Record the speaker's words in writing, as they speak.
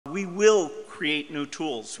We will create new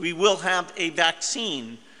tools. We will have a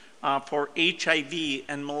vaccine for HIV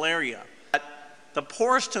and malaria. The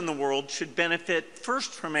poorest in the world should benefit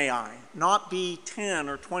first from AI, not be 10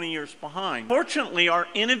 or 20 years behind. Fortunately, our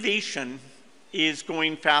innovation is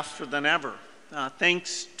going faster than ever.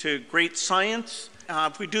 Thanks to great science,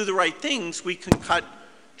 if we do the right things, we can cut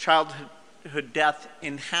childhood death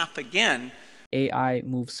in half again. AI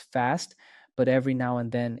moves fast, but every now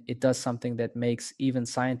and then it does something that makes even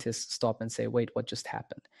scientists stop and say, wait, what just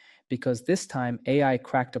happened? Because this time AI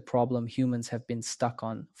cracked a problem humans have been stuck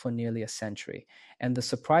on for nearly a century. And the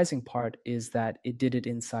surprising part is that it did it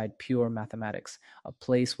inside pure mathematics, a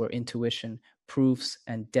place where intuition, proofs,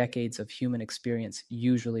 and decades of human experience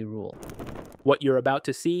usually rule. What you're about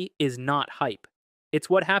to see is not hype. It's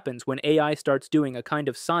what happens when AI starts doing a kind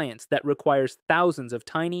of science that requires thousands of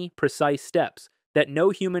tiny, precise steps that no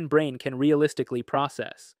human brain can realistically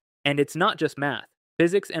process. And it's not just math.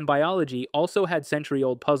 Physics and biology also had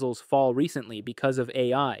century-old puzzles fall recently because of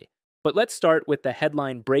AI. But let's start with the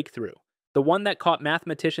headline breakthrough, the one that caught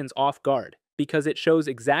mathematicians off guard, because it shows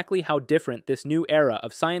exactly how different this new era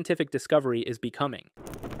of scientific discovery is becoming.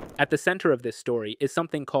 At the center of this story is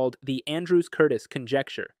something called the Andrews-Curtis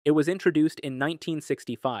conjecture. It was introduced in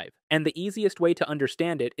 1965, and the easiest way to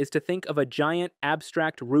understand it is to think of a giant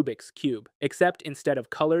abstract Rubik's cube, except instead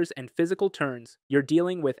of colors and physical turns, you're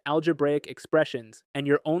dealing with algebraic expressions, and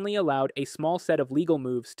you're only allowed a small set of legal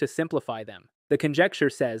moves to simplify them. The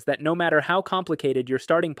conjecture says that no matter how complicated your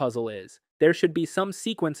starting puzzle is, there should be some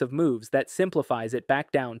sequence of moves that simplifies it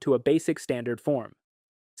back down to a basic standard form.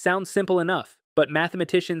 Sounds simple enough, but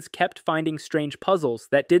mathematicians kept finding strange puzzles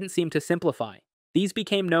that didn't seem to simplify. These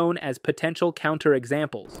became known as potential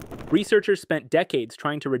counterexamples. Researchers spent decades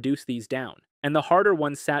trying to reduce these down, and the harder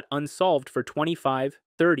ones sat unsolved for 25,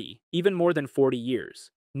 30, even more than 40 years.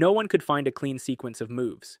 No one could find a clean sequence of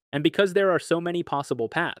moves, and because there are so many possible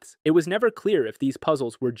paths, it was never clear if these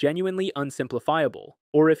puzzles were genuinely unsimplifiable,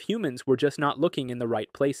 or if humans were just not looking in the right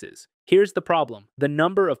places. Here's the problem. The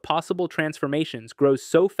number of possible transformations grows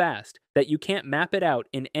so fast that you can't map it out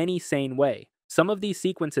in any sane way. Some of these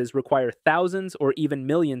sequences require thousands or even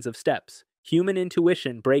millions of steps. Human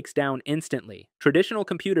intuition breaks down instantly. Traditional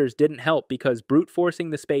computers didn't help because brute forcing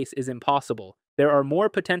the space is impossible. There are more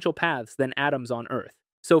potential paths than atoms on Earth.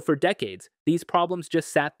 So for decades, these problems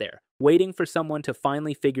just sat there, waiting for someone to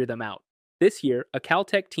finally figure them out. This year, a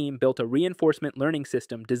Caltech team built a reinforcement learning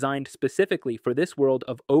system designed specifically for this world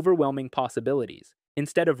of overwhelming possibilities.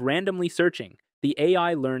 Instead of randomly searching, the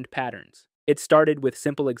AI learned patterns. It started with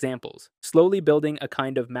simple examples, slowly building a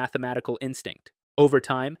kind of mathematical instinct. Over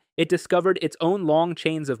time, it discovered its own long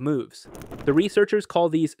chains of moves. The researchers call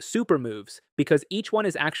these super moves because each one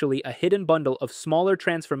is actually a hidden bundle of smaller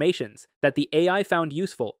transformations that the AI found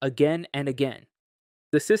useful again and again.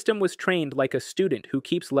 The system was trained like a student who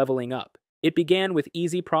keeps leveling up. It began with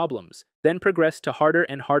easy problems, then progressed to harder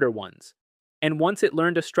and harder ones. And once it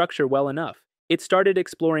learned a structure well enough, it started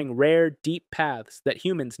exploring rare, deep paths that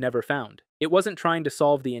humans never found. It wasn't trying to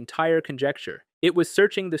solve the entire conjecture. It was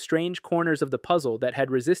searching the strange corners of the puzzle that had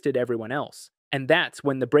resisted everyone else. And that's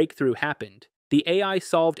when the breakthrough happened. The AI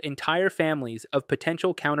solved entire families of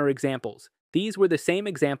potential counterexamples. These were the same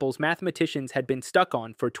examples mathematicians had been stuck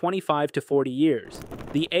on for 25 to 40 years.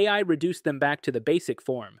 The AI reduced them back to the basic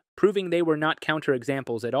form, proving they were not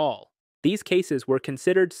counterexamples at all. These cases were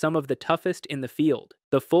considered some of the toughest in the field.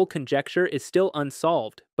 The full conjecture is still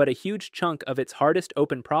unsolved, but a huge chunk of its hardest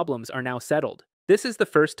open problems are now settled. This is the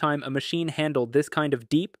first time a machine handled this kind of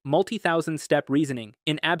deep, multi-thousand-step reasoning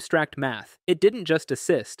in abstract math. It didn't just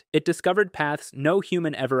assist, it discovered paths no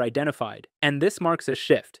human ever identified. And this marks a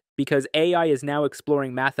shift, because AI is now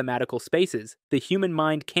exploring mathematical spaces the human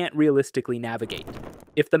mind can't realistically navigate.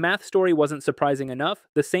 If the math story wasn't surprising enough,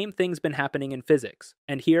 the same thing's been happening in physics.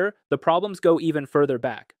 And here, the problems go even further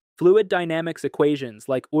back. Fluid dynamics equations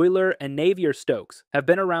like Euler and Navier-Stokes have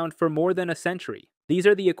been around for more than a century. These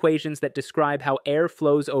are the equations that describe how air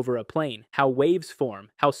flows over a plane, how waves form,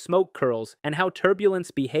 how smoke curls, and how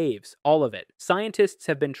turbulence behaves, all of it. Scientists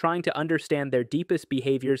have been trying to understand their deepest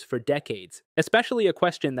behaviors for decades, especially a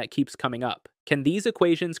question that keeps coming up. Can these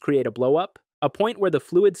equations create a blow-up? A point where the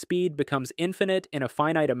fluid speed becomes infinite in a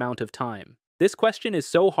finite amount of time. This question is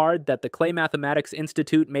so hard that the Clay Mathematics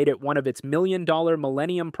Institute made it one of its $1 million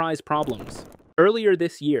Millennium Prize problems. Earlier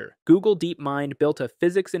this year, Google DeepMind built a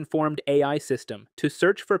physics-informed AI system to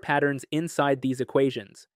search for patterns inside these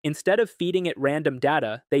equations. Instead of feeding it random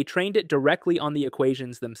data, they trained it directly on the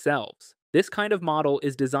equations themselves. This kind of model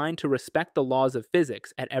is designed to respect the laws of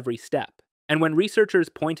physics at every step. And when researchers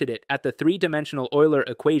pointed it at the three-dimensional Euler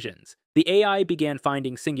equations, the AI began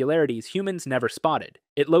finding singularities humans never spotted.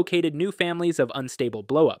 It located new families of unstable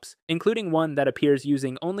blowups, including one that appears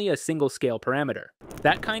using only a single scale parameter.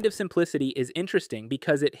 That kind of simplicity is interesting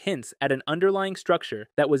because it hints at an underlying structure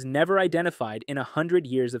that was never identified in 100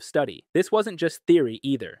 years of study. This wasn't just theory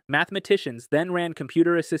either. Mathematicians then ran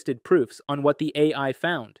computer-assisted proofs on what the AI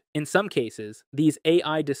found. In some cases, these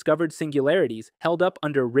AI-discovered singularities held up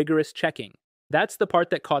under rigorous checking. That's the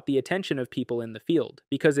part that caught the attention of people in the field,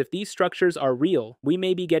 because if these structures are real, we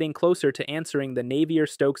may be getting closer to answering the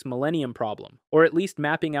Navier-Stokes millennium problem, or at least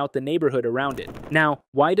mapping out the neighborhood around it. Now,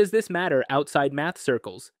 why does this matter outside math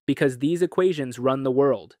circles? Because these equations run the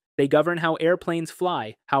world. They govern how airplanes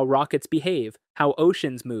fly, how rockets behave, how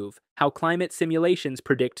oceans move, how climate simulations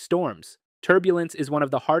predict storms. Turbulence is one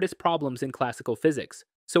of the hardest problems in classical physics.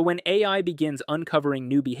 So when AI begins uncovering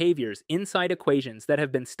new behaviors inside equations that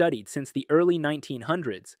have been studied since the early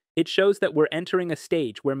 1900s, it shows that we're entering a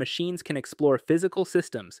stage where machines can explore physical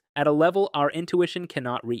systems at a level our intuition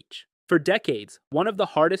cannot reach. For decades, one of the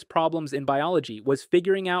hardest problems in biology was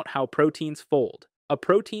figuring out how proteins fold. A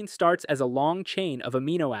protein starts as a long chain of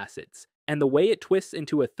amino acids, and the way it twists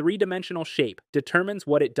into a three-dimensional shape determines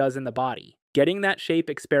what it does in the body. Getting that shape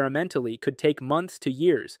experimentally could take months to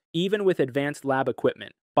years, even with advanced lab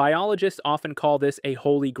equipment. Biologists often call this a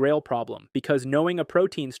holy grail problem because knowing a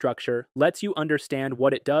protein structure lets you understand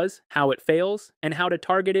what it does, how it fails, and how to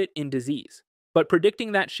target it in disease. But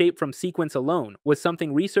predicting that shape from sequence alone was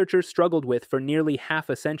something researchers struggled with for nearly half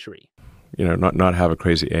a century. Not have a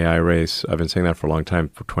crazy AI race. I've been saying that for a long time,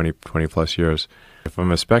 for 20 plus years. If I'm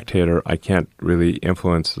a spectator, I can't really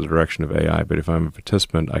influence the direction of AI, but if I'm a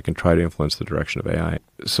participant, I can try to influence the direction of AI.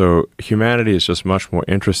 So humanity is just much more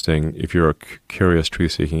interesting if you're a curious,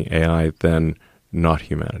 truth-seeking AI than not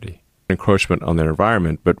humanity. Encroachment on their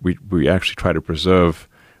environment, but we actually try to preserve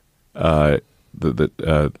the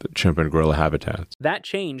chimp and gorilla habitats. That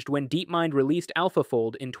changed when DeepMind released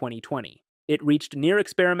AlphaFold in 2020. It reached near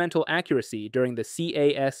experimental accuracy during the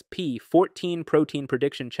CASP-14 Protein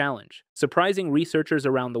Prediction Challenge, surprising researchers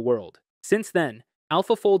around the world. Since then,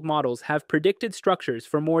 AlphaFold models have predicted structures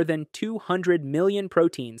for more than 200 million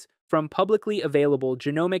proteins from publicly available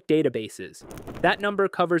genomic databases. That number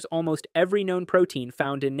covers almost every known protein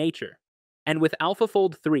found in nature. And with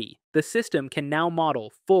AlphaFold 3, the system can now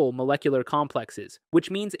model full molecular complexes,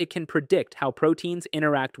 which means it can predict how proteins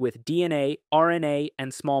interact with DNA, RNA,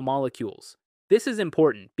 and small molecules. This is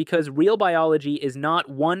important because real biology is not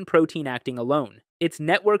one protein acting alone. It's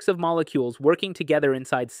networks of molecules working together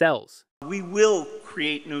inside cells. We will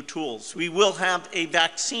create new tools. We will have a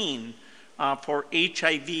vaccine for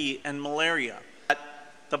HIV and malaria.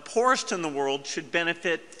 The poorest in the world should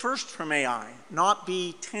benefit first from AI, not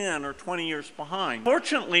be 10 or 20 years behind.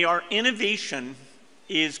 Fortunately, our innovation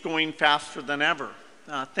is going faster than ever.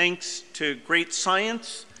 Thanks to great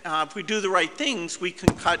science, if we do the right things, we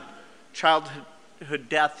can cut childhood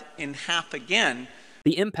death in half again.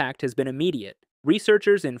 The impact has been immediate.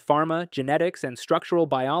 Researchers in pharma, genetics, and structural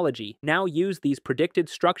biology now use these predicted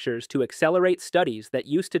structures to accelerate studies that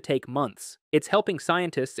used to take months. It's helping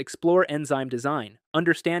scientists explore enzyme design,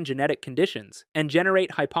 understand genetic conditions, and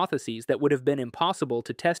generate hypotheses that would have been impossible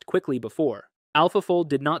to test quickly before. AlphaFold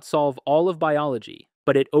did not solve all of biology,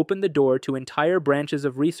 but it opened the door to entire branches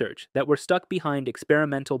of research that were stuck behind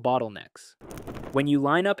experimental bottlenecks. When you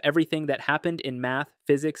line up everything that happened in math,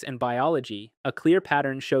 physics, and biology, a clear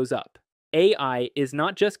pattern shows up. AI is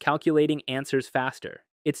not just calculating answers faster,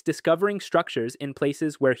 it's discovering structures in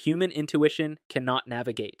places where human intuition cannot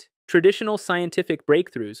navigate. Traditional scientific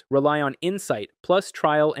breakthroughs rely on insight plus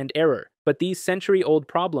trial and error, but these century-old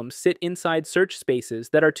problems sit inside search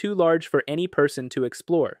spaces that are too large for any person to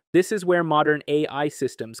explore. This is where modern AI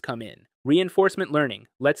systems come in. Reinforcement learning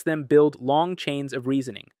lets them build long chains of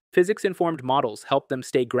reasoning. Physics-informed models help them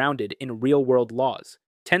stay grounded in real-world laws.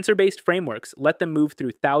 Tensor-based frameworks let them move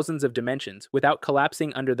through thousands of dimensions without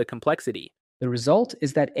collapsing under the complexity. The result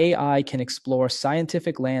is that AI can explore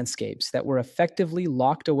scientific landscapes that were effectively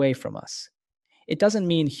locked away from us. It doesn't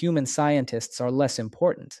mean human scientists are less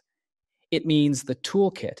important. It means the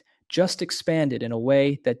toolkit just expanded in a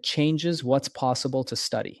way that changes what's possible to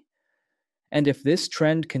study. And if this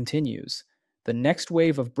trend continues, the next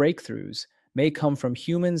wave of breakthroughs may come from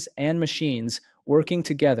humans and machines working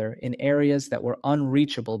together in areas that were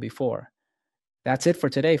unreachable before. That's it for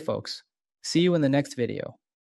today, folks. See you in the next video.